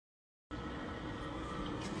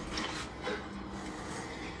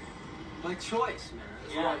My choice, man.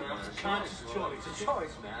 Yeah, man. It's a conscious choice. It's a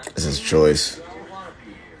choice, man. It's his choice.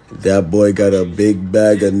 That boy got a big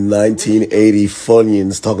bag of 1980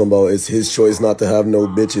 Funyuns talking about it's his choice not to have no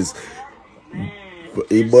bitches.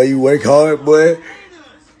 Boy, you work hard, boy.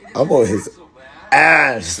 I'm on his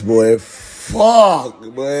ass, boy. Fuck,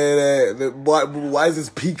 boy. Why does this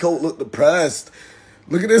peacoat look depressed?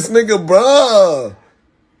 Look at this nigga, bruh.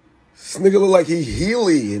 This nigga look like he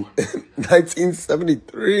Healy in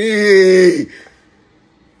 1973.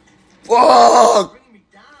 Fuck.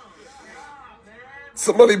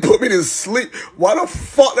 Somebody put me to sleep. Why the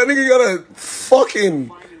fuck that nigga got a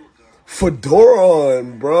fucking fedora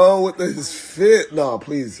on, bro? With his fit? Nah,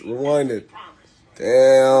 please, rewind it.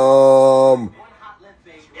 Damn.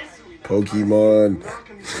 Pokemon.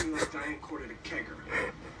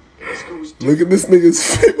 Look at this nigga's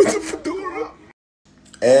fit with the fedora.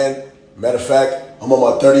 And, matter of fact, I'm on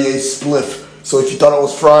my 38th spliff. So if you thought I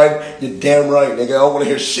was fried, you're damn right, nigga. I don't want to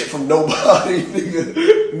hear shit from nobody, nigga.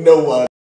 Nobody.